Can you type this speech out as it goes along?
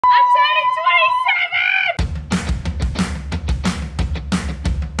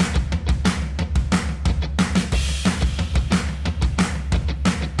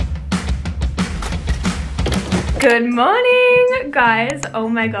Good morning, guys. Oh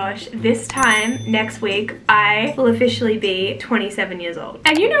my gosh, this time next week, I will officially be 27 years old.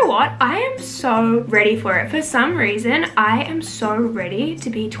 And you know what? I am so ready for it. For some reason, I am so ready to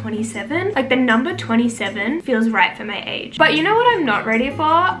be 27. Like the number 27 feels right for my age. But you know what I'm not ready for?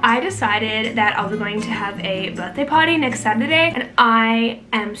 I decided that I was going to have a birthday party next Saturday, and I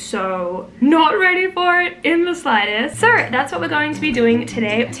am so not ready for it in the slightest. So that's what we're going to be doing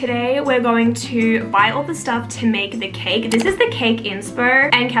today. Today, we're going to buy all the stuff to make the cake. This is the cake inspo,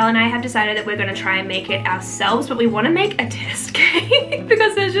 and Cal and I have decided that we're going to try and make it ourselves, but we want to make a test cake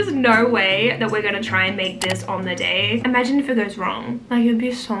because there's just no way that we're going to try and make this on the day. Imagine if it goes wrong. Like, it would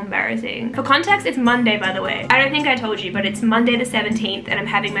be so embarrassing. For context, it's Monday, by the way. I don't think I told you, but it's Monday the 17th, and I'm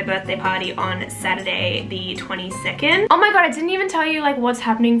having my birthday party on Saturday the 22nd. Oh my god, I didn't even tell you like what's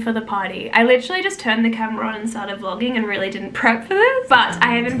happening for the party. I literally just turned the camera on and started vlogging and really didn't prep for this. But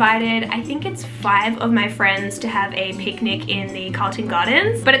I have invited, I think it's 5 of my friends to have a picnic in the Carlton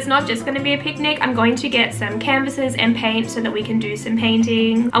Gardens. But it's not just going to be a picnic. I'm going to get some canvases and paint so that we can do some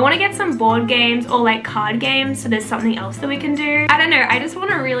painting. I want to get some board games or like card games so there's something else that we can do. I don't know, I just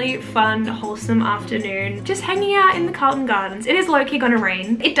want a really fun, wholesome afternoon just hanging out in the Carlton Gardens. It is low-key gonna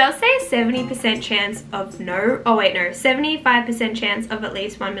rain. It does say 70% chance of no, oh wait, no, 75% chance of at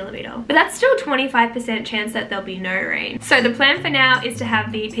least 1 millimeter. But that's still 25% chance that there'll be no rain. So the plan for now is to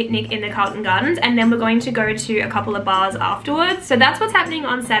have the picnic in the Carlton Gardens, and then we're going to go to a couple of bars afterwards. So that's what's happening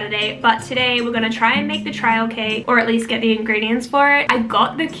on Saturday, but today we're gonna try and make the trial cake, or at least get the ingredients for it. I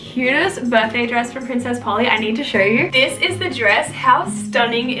got the cutest birthday dress from Princess Polly. I need to show you. This is the dress. How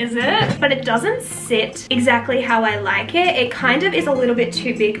stunning is it? But it doesn't sit exactly how I like it. It kind of is a little bit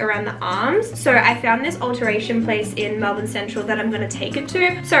too big around the arms. So I found this alteration place in Melbourne Central that I'm gonna take it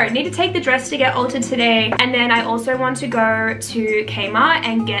to. So I need to take the dress to get altered today, and then I also want to go to Kmart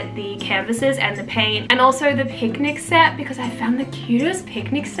and get the canvases and the paint and also the picnic set, because I found the cutest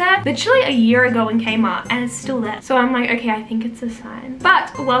picnic set literally a year ago in Kmart and it's still there. So I'm like, okay, I think it's a sign.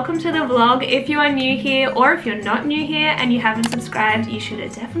 But welcome to the vlog. If you are new here, or if you're not new here and you haven't subscribed, you should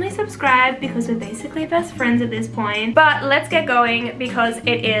definitely subscribe because we're basically best friends at this point. But let's get going because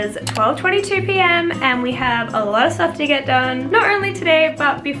it is 12:22 p.m. and we have a lot of stuff to get done, not only today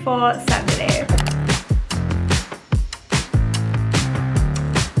but before Saturday.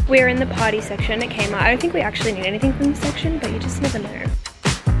 We're in the party section at Kmart. I don't think we actually need anything from this section, but you just never know.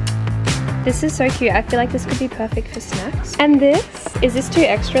 This is so cute. I feel like this could be perfect for snacks. And this, is this too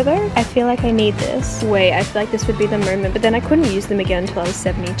extra though? I feel like I need this. Wait, I feel like this would be the moment, but then I couldn't use them again until I was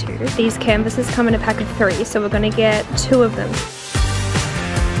 72. These canvases come in a pack of 3, so we're gonna get 2 of them.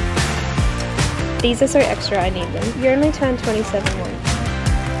 These are so extra, I need them. You only turned 27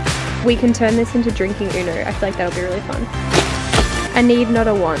 once. We can turn this into drinking Uno. I feel like that'll be really fun. A need, not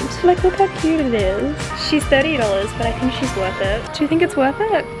a want. Like, look how cute it is. She's $30, but I think she's worth it. Do you think it's worth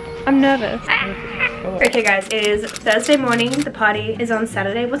it? I'm nervous. Okay guys, it is Thursday morning. The party is on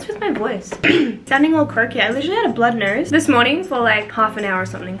Saturday. What's with my voice? Sounding all croaky. I literally had a blood nose this morning for like half an hour or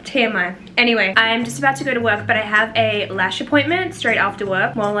something. TMI. Anyway, I'm just about to go to work, but I have a lash appointment straight after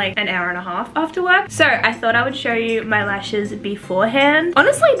work. More like an hour and a half after work. So I thought I would show you my lashes beforehand.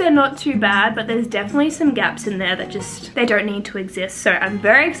 Honestly, they're not too bad, but there's definitely some gaps in there that just, they don't need to exist. So I'm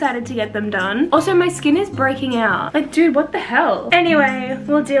very excited to get them done. Also, my skin is breaking out. Like, dude, what the hell? Anyway,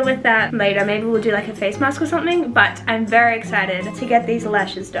 we'll deal with that later. Maybe we'll do like a face mask or something, but I'm very excited to get these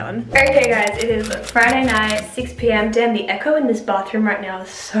lashes done. Okay guys, it is Friday night, 6 p.m. Damn, the echo in this bathroom right now is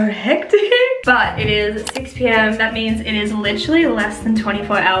so hectic. But it is 6 p.m. That means it is literally less than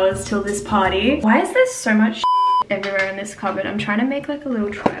 24 hours till this party. Why is there so much everywhere in this cupboard? I'm trying to make like a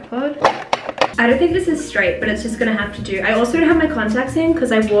little tripod. I don't think this is straight, but it's just gonna have to do. I also don't have my contacts in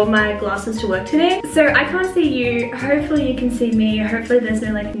because I wore my glasses to work today. So I can't see you. Hopefully you can see me. Hopefully there's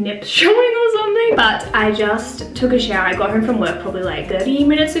no like nips showing or something. But I just took a shower. I got home from work probably like 30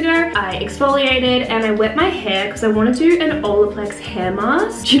 minutes ago. I exfoliated and I wet my hair because I want to do an Olaplex hair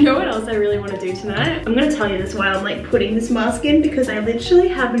mask. Do you know what else I really want to do tonight? I'm gonna tell you this while I'm like putting this mask in because I literally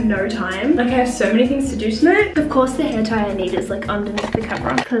have no time. Like, I have so many things to do tonight. Of course the hair tie I need is like underneath the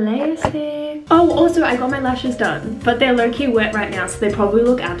camera. Classic. Oh, also I got my lashes done, but they're low-key wet right now, so they probably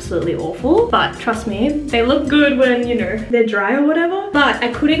look absolutely awful. But trust me, they look good when, you know, they're dry or whatever. But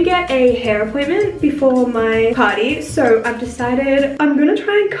I couldn't get a hair appointment before my party, so I've decided I'm gonna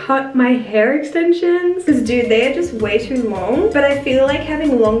try and cut my hair extensions. Because dude, they are just way too long. But I feel like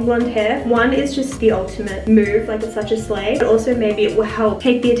having long blonde hair, one, is just the ultimate move, like it's such a slay. But also maybe it will help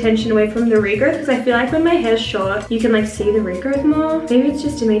take the attention away from the regrowth, because I feel like when my hair's short, you can like see the regrowth more. Maybe it's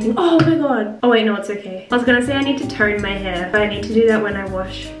just amazing. Oh my god. Oh wait, no, it's okay. I was gonna say I need to tone my hair, but I need to do that when I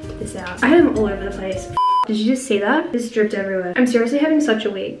wash this out. I am all over the place. Did you just see that? This dripped everywhere. I'm seriously having such a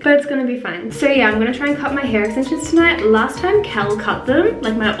week, but it's gonna be fine. So yeah, I'm gonna try and cut my hair extensions tonight. Last time Cal cut them,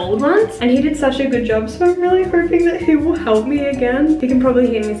 like my old ones, and he did such a good job, so I'm really hoping that he will help me again. You can probably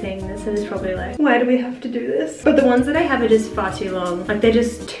hear me saying this, and it's probably like, why do we have to do this? But the ones that I have are just far too long. Like, they're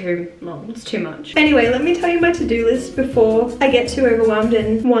just too long. It's too much. Anyway, let me tell you my to-do list before I get too overwhelmed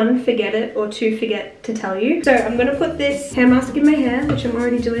and 1, forget it, or 2, forget to tell you. So I'm gonna put this hair mask in my hair, which I'm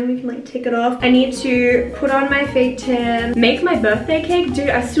already doing. We can like take it off. I need to put on my fake tan, make my birthday cake. Dude,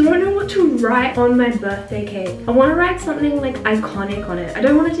 I still don't know what to write on my birthday cake. I want to write something like iconic on it. I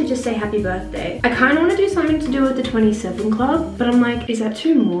don't want it to just say happy birthday. I kind of want to do something to do with the 27 Club, but I'm like, is that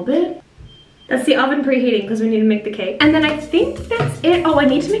too morbid? That's the oven preheating because we need to make the cake. And then I think that's it. Oh, I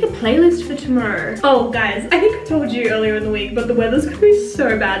need to make a playlist for tomorrow. Oh, guys, I think I told you earlier in the week, but the weather's gonna be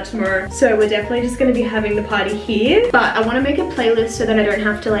so bad tomorrow. So we're definitely just gonna be having the party here. But I want to make a playlist so that I don't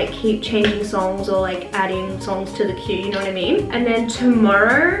have to like keep changing songs or like adding songs to the queue, you know what I mean? And then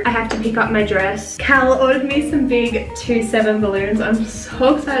tomorrow I have to pick up my dress. Cal ordered me some big 2-7 balloons. I'm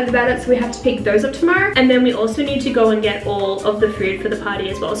so excited about it. So we have to pick those up tomorrow. And then we also need to go and get all of the food for the party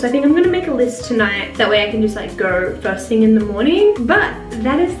as well. So I think I'm gonna make a list tonight, that way I can just like go first thing in the morning. But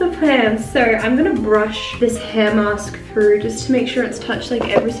that is the plan. So I'm gonna brush this hair mask through just to make sure it's touched like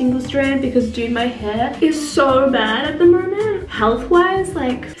every single strand, because dude, my hair is so bad at the moment health wise.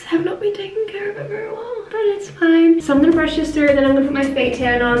 Like, I just have not been taking care of it very well, but it's fine. So I'm gonna brush this through, then I'm gonna put my fake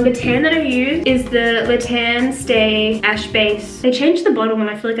tan on. The tan that I use is the Le Tan Stay Ash Base. They changed the bottle and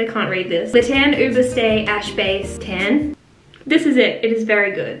I feel like I can't read this. Le Tan Uber Stay Ash Base Tan. This is it. It is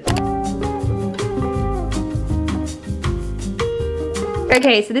very good.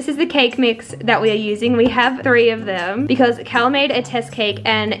 Okay, so this is the cake mix that we are using. We have 3 of them because Cal made a test cake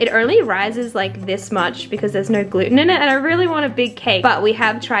and it only rises like this much because there's no gluten in it, and I really want a big cake. But we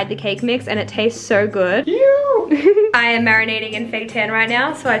have tried the cake mix and it tastes so good. I am marinating in fake tan right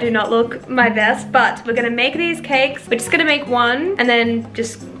now, so I do not look my best, but we're gonna make these cakes. We're just gonna make one and then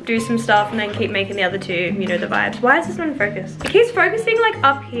just do some stuff and then keep making the other 2, you know the vibes. Why is this not in focus? It keeps focusing like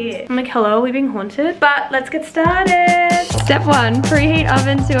up here. I'm like, hello, are we being haunted? But let's get started. Step 1, preheat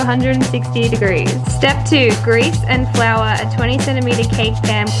oven to 160 degrees. Step 2, grease and flour a 20 centimeter cake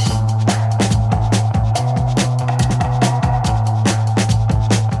pan.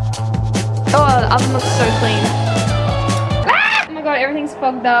 Oh, the oven looks so clean. God, everything's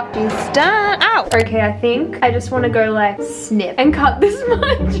fogged up. It's done. Ow! Okay, I think I just want to go like snip and cut this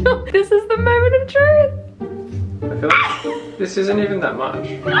much off. This is the moment of truth. I feel like this isn't even that much.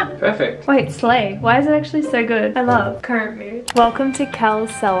 Perfect. Wait, slay. Why is it actually so good? I love current mood. Welcome to Cal's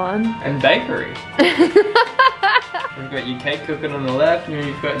salon. And bakery. We've got your cake cooking on the left and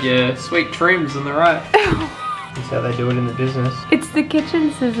you've got your sweet trims on the right. That's how they do it in the business. It's the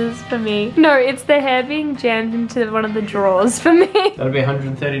kitchen scissors for me. No, it's the hair being jammed into one of the drawers for me. That'll be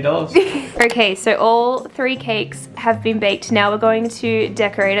 $130. Okay, so all 3 cakes have been baked. Now we're going to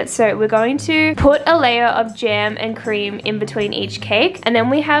decorate it. So we're going to put a layer of jam and cream in between each cake. And then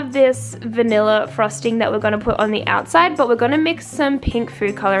we have this vanilla frosting that we're going to put on the outside, but we're going to mix some pink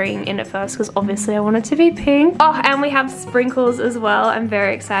food coloring in it first because obviously I want it to be pink. Oh, and we have sprinkles as well. I'm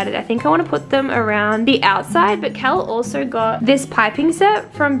very excited. I think I want to put them around the outside, but Cal also got this piping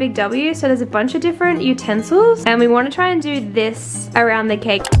set from Big W, so there's a bunch of different utensils and we want to try and do this around the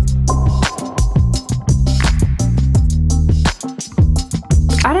cake.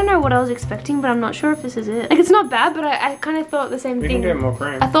 I don't know what I was expecting, but I'm not sure if this is it. Like, it's not bad, but I kind of thought the same thing. We can get more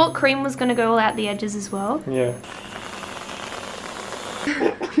cream. I thought cream was gonna go all out the edges as well. Yeah.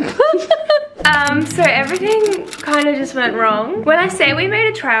 So everything kind of just went wrong. When I say we made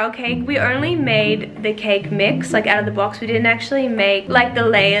a trial cake, we only made the cake mix, like out of the box. We didn't actually make like the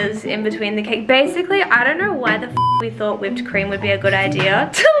layers in between the cake. Basically, I don't know why the f we thought whipped cream would be a good idea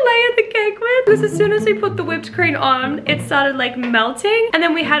to layer the cake with. Because as soon as we put the whipped cream on, it started like melting. And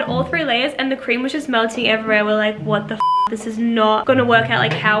then we had all 3 layers and the cream was just melting everywhere. We're like, what the f? This is not gonna work out.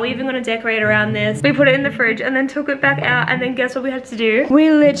 Like, how are we even gonna decorate around this? We put it in the fridge and then took it back out, and then guess what we had to do?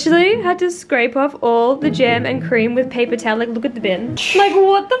 We literally had to scrape off all the jam and cream with paper towel. Like, look at the bin. Like,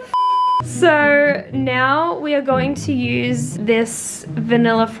 what the f? So now we are going to use this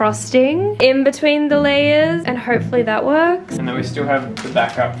vanilla frosting in between the layers, and hopefully that works. And then we still have the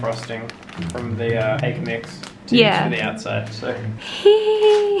backup frosting from the cake mix. Yeah. To the outside, so.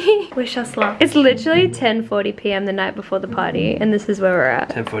 Wish us luck. It's literally 10:40 p.m. the night before the party, and this is where we're at.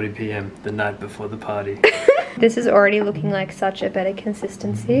 10:40 p.m. the night before the party. This is already looking like such a better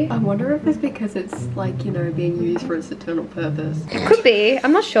consistency. I wonder if it's because it's like, you know, being used for its eternal purpose. Could be.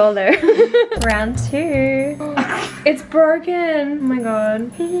 I'm not sure though. Round 2. It's broken. Oh my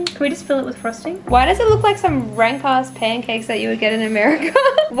god. Can we just fill it with frosting? Why does it look like some rank ass pancakes that you would get in America?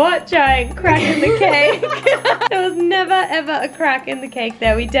 What giant crack in the cake? There was never ever a crack in the cake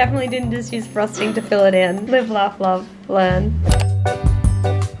there. We definitely didn't just use frosting to fill it in. Live, laugh, love, learn.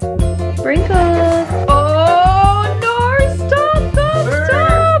 Sprinkles. Oh no,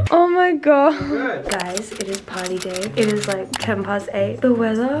 stop. Oh my god. Good. Guys, it is party day. It is like 8:10. The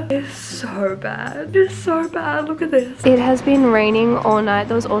weather is so bad. It's so bad. Look at this. It has been raining all night.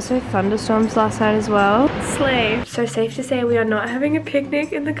 There was also thunderstorms last night as well. Slay. So safe to say we are not having a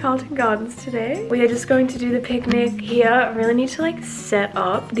picnic in the Carlton Gardens today. We are just going to do the picnic here. I really need to like set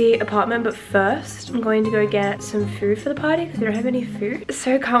up the apartment, but first I'm going to go get some food for the party because we don't have any food.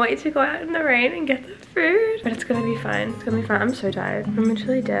 So can't wait to go out in the rain and get the food. But it's gonna be fine. It's gonna be fine. I'm so tired. I'm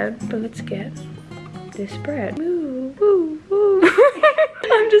literally dead. But let's get this bread. Woo, woo, woo.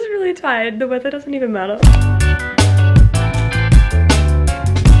 I'm just really tired. The weather doesn't even matter.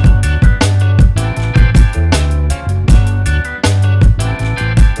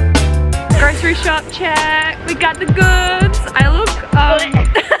 Grocery shop check. We got the goods. I look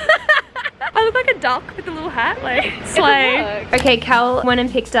I look like a duck with a little hat, like slay. Okay, Cal went and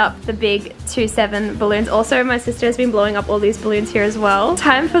picked up the big 2.7 balloons. Also, my sister has been blowing up all these balloons here as well.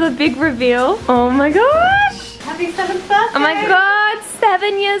 Time for the big reveal. Oh my gosh. Happy 7th birthday! Oh my god,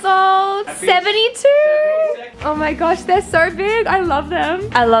 7 years old, 72. Oh my gosh, they're so big. I love them.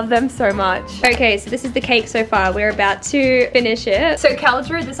 I love them so much. Okay, so this is the cake so far. We're about to finish it. So Cal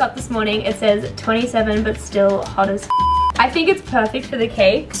drew this up this morning. It says 27, but still hot as I think it's perfect for the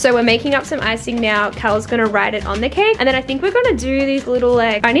cake. So we're making up some icing now. Cal's gonna write it on the cake. And then I think we're gonna do these little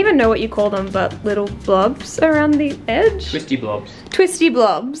like, I don't even know what you call them, but little blobs around the edge. Twisty blobs. Twisty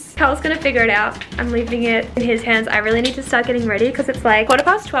blobs. Cal's gonna figure it out. I'm leaving it in his hands. I really need to start getting ready because it's like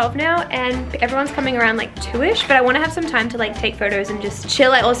 12:15 now and everyone's coming around like 2ish, but I wanna have some time to like take photos and just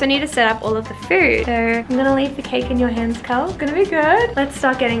chill. I also need to set up all of the food. So I'm gonna leave the cake in your hands, Cal. It's gonna be good. Let's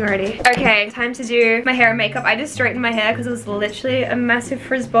start getting ready. Okay, time to do my hair and makeup. I just straightened my hair because it was literally a massive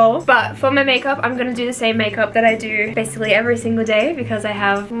frizz ball. But for my makeup, I'm gonna do the same makeup that I do basically every single day because I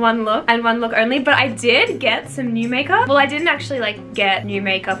have one look and one look only. But I did get some new makeup. Well, I didn't actually like get new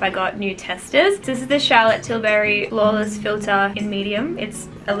makeup. I got new testers. This is the Charlotte Tilbury Flawless Filter in medium. It's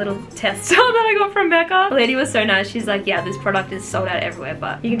a little tester that I got from Becca. The lady was so nice. She's like, yeah, this product is sold out everywhere,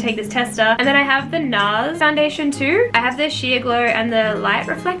 but you can take this tester. And then I have the NARS foundation too. I have the Sheer Glow and the Light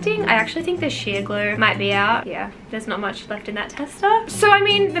Reflecting. I actually think the Sheer Glow might be out. Yeah, there's not much left in that tester. So I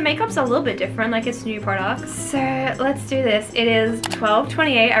mean, the makeup's a little bit different, like it's new products. So let's do this. It is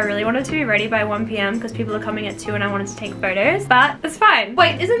 12:28. I really wanted to be ready by 1 p.m. because people are coming at 2 and I wanted to take photos, but it's fine.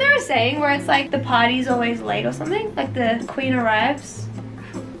 Wait, isn't there a saying where it's like the party's always late or something? Like the queen arrives?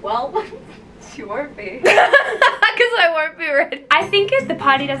 Well, she won't be. Because I won't be ready. I think the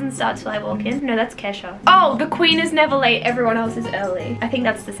party doesn't start till I walk in. No, that's Kesha. Oh, the queen is never late. Everyone else is early. I think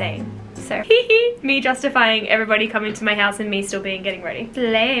that's the saying. So, me justifying everybody coming to my house and me still getting ready.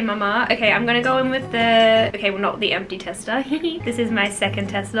 Slay, mama. Okay, I'm gonna go in with the, okay, well not the empty tester. This is my second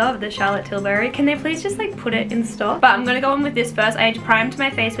tester of the Charlotte Tilbury. Can they please just like put it in stock? But I'm gonna go in with this first. I primed my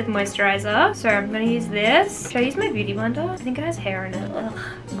face with moisturizer. So I'm gonna use this. Should I use my beauty blender? I think it has hair in it. Ugh,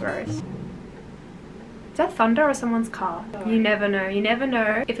 gross. Is that thunder or someone's car? You never know. You never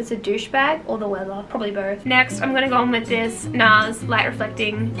know if it's a douchebag or the weather. Probably both. Next, I'm gonna go on with this NARS Light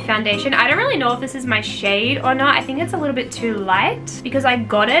Reflecting Foundation. I don't really know if this is my shade or not. I think it's a little bit too light because I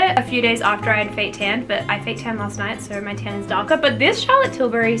got it a few days after I had fake tanned, but I fake tanned last night, so my tan is darker. But this Charlotte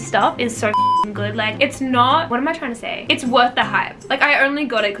Tilbury stuff is so good. Like, it's not, what am I trying to say? It's worth the hype. Like, I only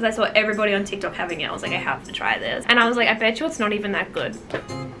got it because I saw everybody on TikTok having it. I was like, I have to try this. And I was like, I bet you it's not even that good.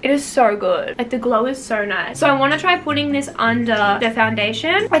 It is so good. Like, the glow is so nice. So I want to try putting this under the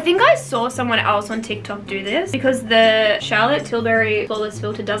foundation. I think I saw someone else on TikTok do this because the Charlotte Tilbury Flawless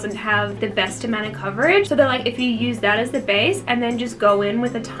Filter doesn't have the best amount of coverage. So they're like, if you use that as the base and then just go in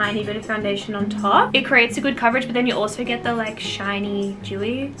with a tiny bit of foundation on top, it creates a good coverage, but then you also get the like shiny,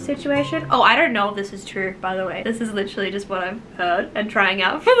 dewy situation. Oh, I don't know if this is true, by the way. This is literally just what I've heard and trying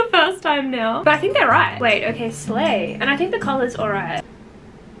out for the first time now. But I think they're right. Wait, okay, slay. And I think the color's alright.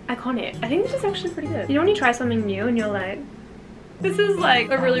 Iconic. I think this is actually pretty good. You know when you try something new and you're like, This is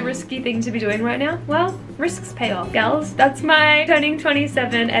like a really risky thing to be doing right now. Well, risks pay off, gals. That's my turning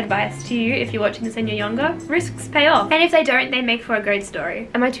 27 advice to you if you're watching this and you're younger. Risks pay off. And if they don't, they make for a great story.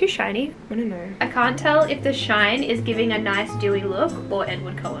 Am I too shiny? I don't know. I can't tell if the shine is giving a nice dewy look or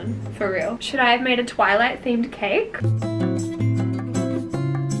Edward Cullen. For real. Should I have made a Twilight themed cake?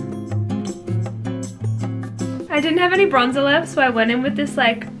 I didn't have any bronzer left, so I went in with this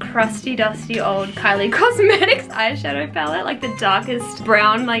like crusty, dusty old Kylie Cosmetics eyeshadow palette, like the darkest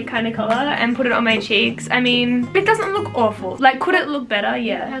brown like kind of color, and put it on my cheeks. I mean, it doesn't look awful. Like, could it look better?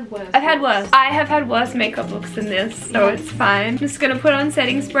 Yeah. I've had worse. I have had worse makeup looks than this, so it's fine. I'm just gonna put on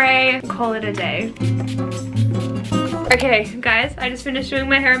setting spray, call it a day. Okay, guys, I just finished doing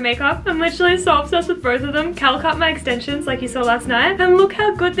my hair and makeup. I'm literally so obsessed with both of them. Cal cut my extensions like you saw last night, and look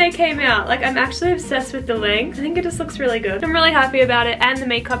how good they came out. Like, I'm actually obsessed with the length. I think it just looks really good. I'm really happy about it, and the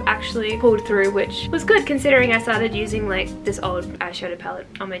makeup actually pulled through, which was good considering I started using like this old eyeshadow palette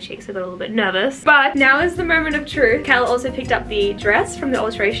on my cheeks. I got a little bit nervous. But now is the moment of truth. Cal also picked up the dress from the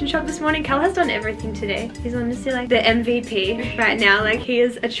alteration shop this morning. Cal has done everything today. He's honestly like the MVP right now. Like, he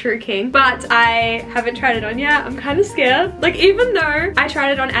is a true king. But I haven't tried it on yet. I'm kind of scared. Like, even though I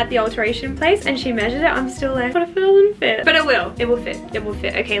tried it on at the alteration place and she measured it, I'm still like, what if it doesn't fit? But it will. It will fit. It will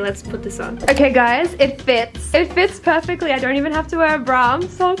fit. Okay, let's put this on. Okay, guys, it fits. It fits perfectly. I don't even have to wear a bra. I'm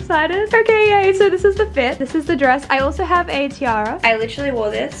so excited. Okay, yay. So this is the fit. This is the dress. I also have a tiara. I literally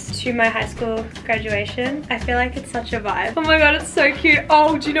wore this to my high school graduation. I feel like it's such a vibe. Oh my god, it's so cute.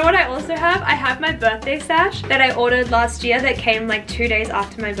 Oh, do you know what I also have? I have my birthday sash that I ordered last year that came like 2 days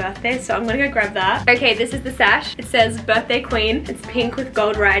after my birthday. So I'm gonna go grab that. Okay, this is the sash. It says Birthday Queen. It's pink with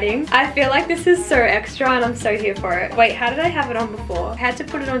gold writing. I feel like this is so extra and I'm so here for it. Wait, how did I have it on before? I had to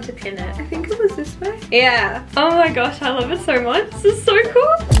put it on to pin it. I think it was this way. Yeah. Oh my gosh, I love it so much. This is so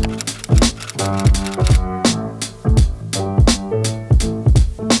cool.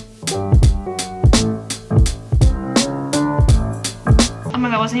 Oh my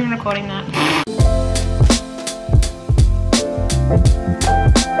god, I wasn't even recording that.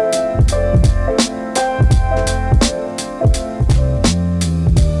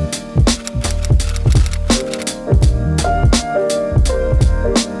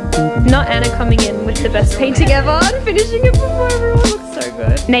 Not Anna coming in with the best painting ever and finishing it before everyone. Looks so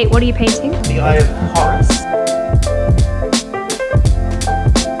good. Nate, what are you painting? The Eye of Horus.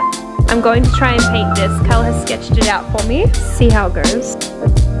 I'm going to try and paint this. Cal has sketched it out for me. See how it goes.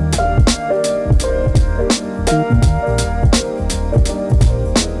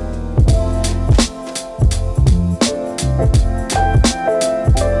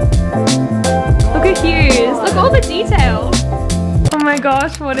 Look at Hughes. Look at all the details. Oh my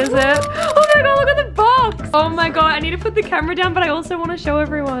gosh, what is it? Oh my god, look at the box! Oh my god, I need to put the camera down, but I also want to show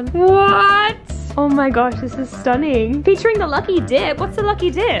everyone. What? Oh my gosh, this is stunning. Featuring the lucky dip. What's the lucky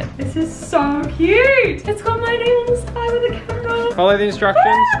dip? This is so cute. It's got my name on the side with the camera. Follow the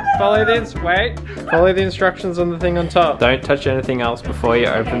instructions. Follow the Follow the instructions on the thing on top. Don't touch anything else before you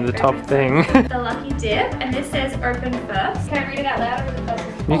open the top thing. The lucky dip, and this says open first. Can I read it out loud or is it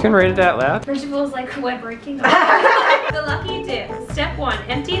possible? You can read it out loud. Vegetables like we're breaking. The lucky dip. Step 1,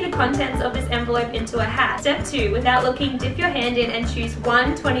 empty the contents of this envelope into a hat. Step 2, without looking, dip your hand in and choose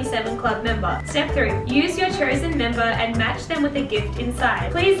one 27 Club member. Step 3, use your chosen member and match them with a gift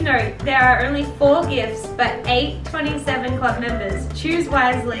inside. Please note, there are only 4 gifts, but 8 27 Club members. Choose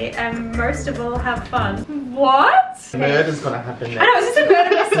wisely and most of all, have fun. What? Murder's gonna happen next. I know, is this a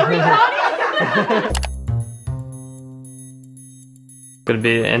murder mystery party? Gonna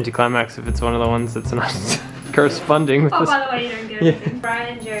be an anticlimax if it's one of the ones that's not corresponding with Oh, this. by the way, you don't get anything.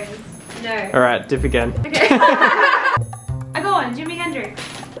 Brian Jones. No. Alright, dip again. Okay. I go on, Jimi Hendrix.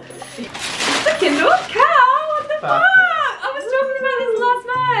 The Kindle? Cal, what the fuck? I was talking about this last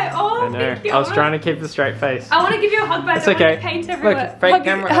night. Oh, I know. thank you. I was trying to keep a straight face. I want to give you a hug, by It's the way. okay. Paint everywhere. Look, fake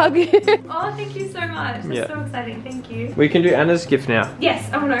camera. Hug. Oh, thank you so much. That's Yeah. so exciting. Thank you. We can do Anna's gift now. Yes,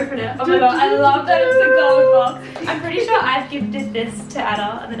 I want to open it. Oh my god, I love that it's a gold box. I'm pretty sure I've gifted this to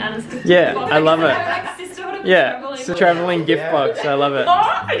Anna, and then Anna's gifted Yeah, the box. I love it. Like sisterhood of Yeah, traveling. it's a traveling gift box. I love it. Oh,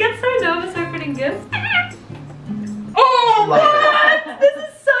 I get so nervous opening gifts. Oh, what? This is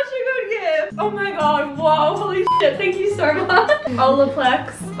such a good gift. Oh my god, wow, holy shit, thank you so much.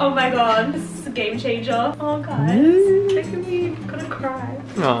 Olaplex, oh my god, this is a game changer. Oh guys, making me gonna cry.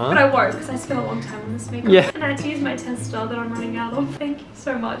 But Aww. I won't because I spent a long time on this makeup. Yeah. And I had to use my tester that I'm running out of. Thank you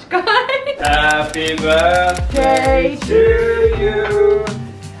so much, guys. Happy birthday to you.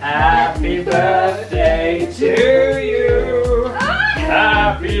 Happy birthday to you.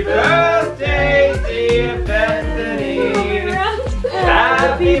 Happy birthday, dear Bethany.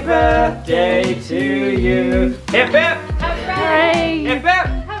 Happy birthday to you. Hip hip. Hooray.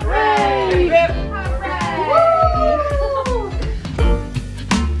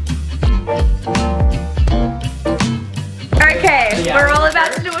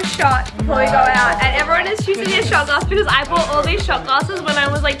 before we go out. And everyone is choosing their shot glass because I bought all these shot glasses when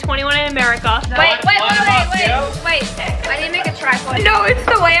I was like 21 in America. Wait. I need to make a tripod. No, it's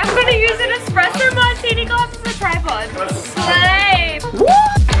the way I'm gonna use an espresso martini glass as a tripod. Slay!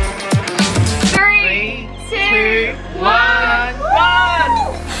 3, 2, 1,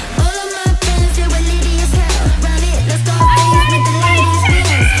 1!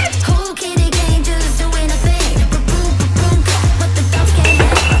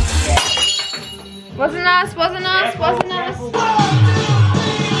 Wasn't us.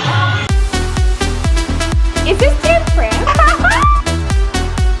 Is this different?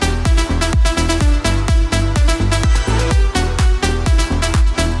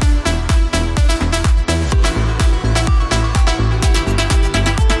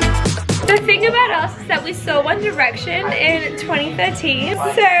 The thing about us is that we saw One Direction in 2013,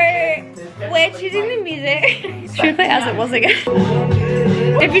 so we're choosing the music. Should we play As It Was again?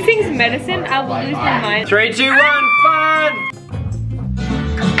 If he sings Medicine, I will lose my mind. 3, 2, 1, fun!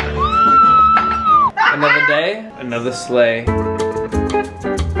 Another day, another sleigh.